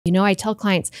You know, I tell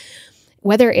clients,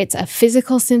 whether it's a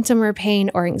physical symptom or pain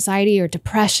or anxiety or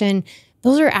depression,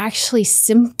 those are actually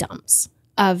symptoms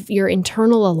of your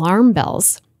internal alarm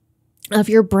bells, of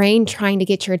your brain trying to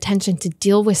get your attention to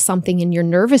deal with something in your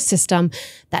nervous system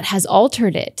that has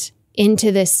altered it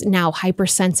into this now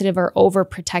hypersensitive or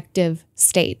overprotective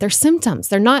state. They're symptoms.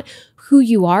 They're not who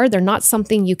you are. They're not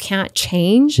something you can't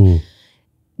change,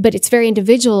 but it's very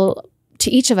individual to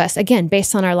each of us, again,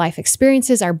 based on our life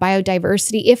experiences, our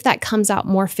biodiversity, if that comes out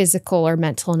more physical or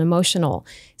mental and emotional.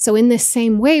 So in this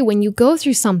same way, when you go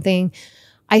through something,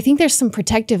 I think there's some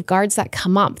protective guards that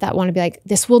come up that want to be like,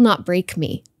 this will not break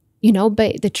me, you know,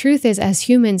 but the truth is, as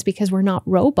humans, because we're not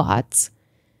robots,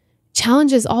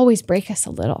 challenges always break us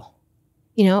a little.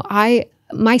 You know,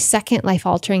 my second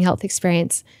life-altering health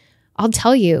experience, I'll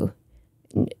tell you,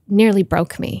 nearly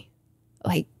broke me,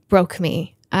 like broke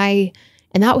me.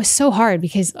 And that was so hard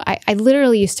because I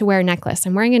literally used to wear a necklace.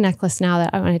 I'm wearing a necklace now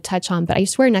that I want to touch on, but I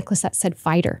used to wear a necklace that said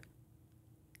fighter,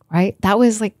 right? That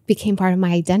was like, became part of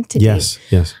my identity. Yes,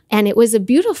 yes. And it was a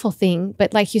beautiful thing.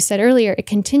 But like you said earlier, it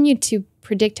continued to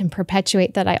predict and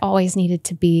perpetuate that I always needed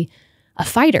to be a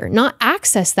fighter, not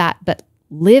access that, but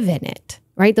live in it,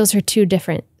 right? Those are two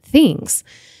different things.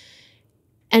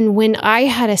 And when I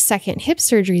had a second hip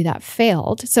surgery that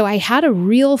failed, so I had a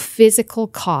real physical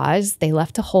cause. They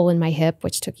left a hole in my hip,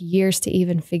 which took years to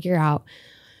even figure out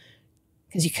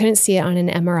because you couldn't see it on an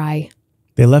MRI.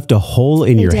 They left a hole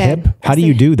in your hip? How do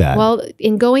you do that? Well,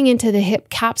 in going into the hip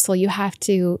capsule, you have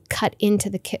to cut into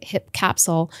the hip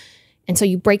capsule. And so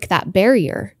you break that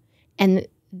barrier, and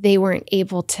they weren't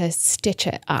able to stitch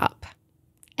it up.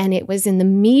 And it was in the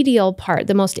medial part,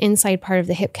 the most inside part of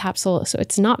the hip capsule. So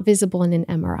it's not visible in an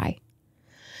MRI.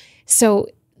 So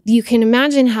you can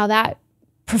imagine how that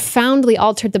profoundly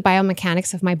altered the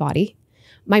biomechanics of my body.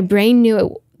 My brain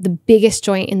knew the biggest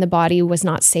joint in the body was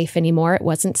not safe anymore. It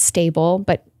wasn't stable,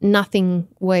 but nothing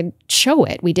would show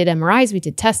it. We did MRIs, we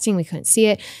did testing, we couldn't see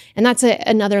it. And that's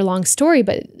another long story.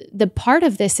 But the part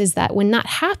of this is that when that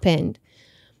happened,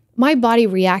 my body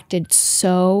reacted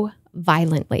so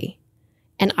violently.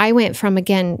 And I went from,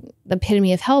 again, the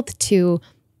epitome of health to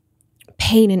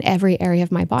pain in every area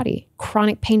of my body,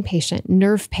 chronic pain patient,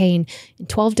 nerve pain in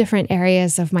 12 different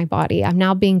areas of my body. I'm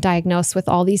now being diagnosed with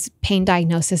all these pain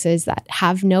diagnoses that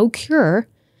have no cure,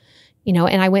 you know,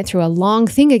 and I went through a long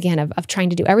thing again of trying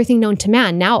to do everything known to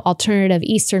man. Now, alternative,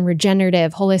 Eastern,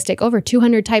 regenerative, holistic, over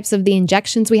 200 types of the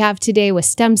injections we have today with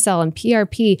stem cell and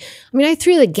PRP. I mean, I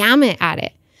threw the gamut at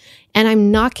it, and I'm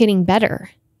not getting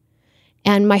better.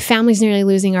 And my family's nearly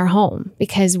losing our home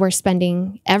because we're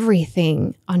spending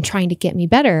everything on trying to get me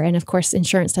better. And of course,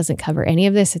 insurance doesn't cover any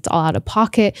of this. It's all out of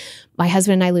pocket. My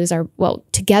husband and I lose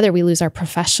together we lose our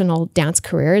professional dance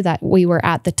career that we were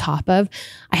at the top of.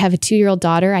 I have a 2-year-old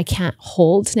daughter I can't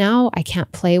hold now, I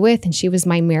can't play with. And she was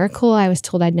my miracle I was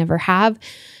told I'd never have.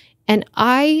 And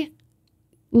I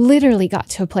literally got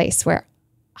to a place where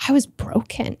I was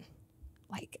broken.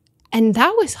 And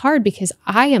that was hard because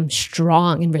I am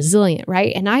strong and resilient,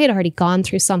 right? And I had already gone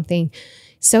through something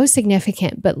so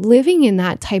significant, but living in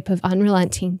that type of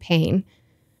unrelenting pain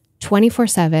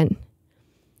 24/7,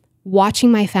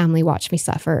 watching my family watch me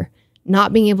suffer,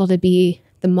 not being able to be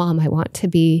the mom I want to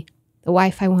be, the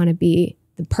wife I want to be,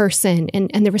 the person,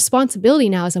 and the responsibility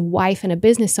now as a wife and a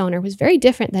business owner was very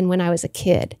different than when I was a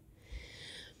kid.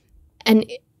 And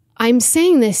I'm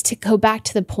saying this to go back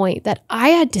to the point that I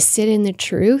had to sit in the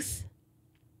truth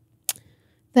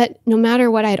that no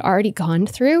matter what I'd already gone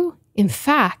through, in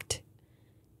fact,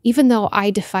 even though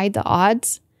I defied the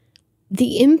odds,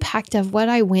 the impact of what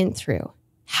I went through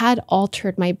had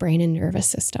altered my brain and nervous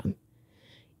system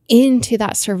into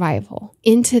that survival,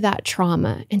 into that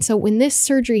trauma. And so when this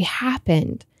surgery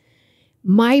happened,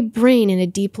 my brain in a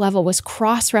deep level was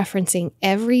cross-referencing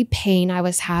every pain I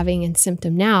was having and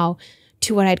symptom now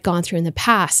to what I'd gone through in the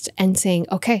past and saying,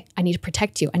 okay, I need to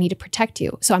protect you. I need to protect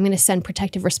you. So I'm going to send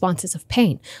protective responses of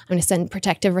pain. I'm going to send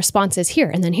protective responses here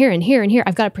and then here and here and here.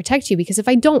 I've got to protect you because if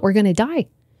I don't, we're going to die.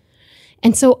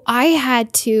 And so I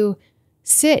had to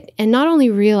sit and not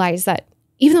only realize that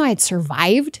even though I had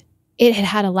survived, it had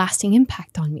had a lasting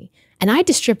impact on me. And I had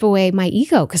to strip away my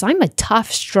ego because I'm a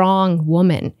tough, strong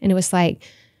woman. And it was like,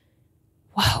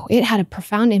 whoa, it had a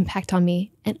profound impact on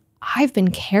me. And I've been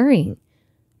carrying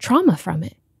trauma from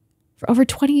it for over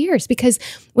 20 years because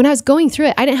when I was going through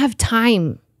it, I didn't have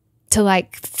time to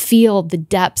like feel the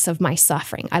depths of my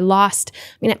suffering.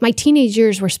 My teenage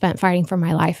years were spent fighting for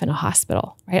my life in a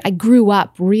hospital, right? I grew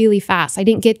up really fast. I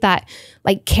didn't get that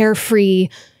like carefree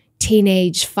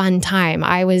teenage fun time.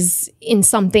 I was in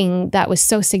something that was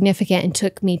so significant and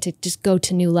took me to just go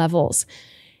to new levels.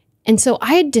 And so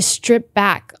I had to strip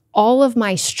back all of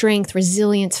my strength,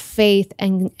 resilience, faith,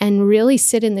 and really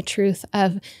sit in the truth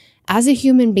of, as a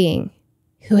human being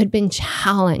who had been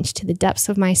challenged to the depths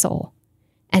of my soul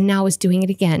and now was doing it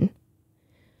again,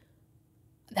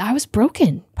 I was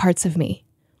broken, parts of me.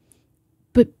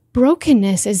 But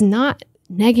brokenness is not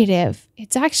negative.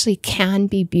 It's actually can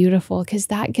be beautiful, because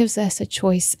that gives us a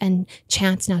choice and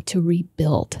chance now to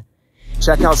rebuild.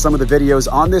 Check out some of the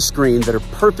videos on this screen that are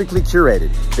perfectly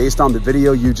curated based on the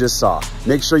video you just saw.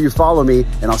 Make sure you follow me,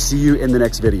 and I'll see you in the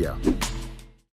next video.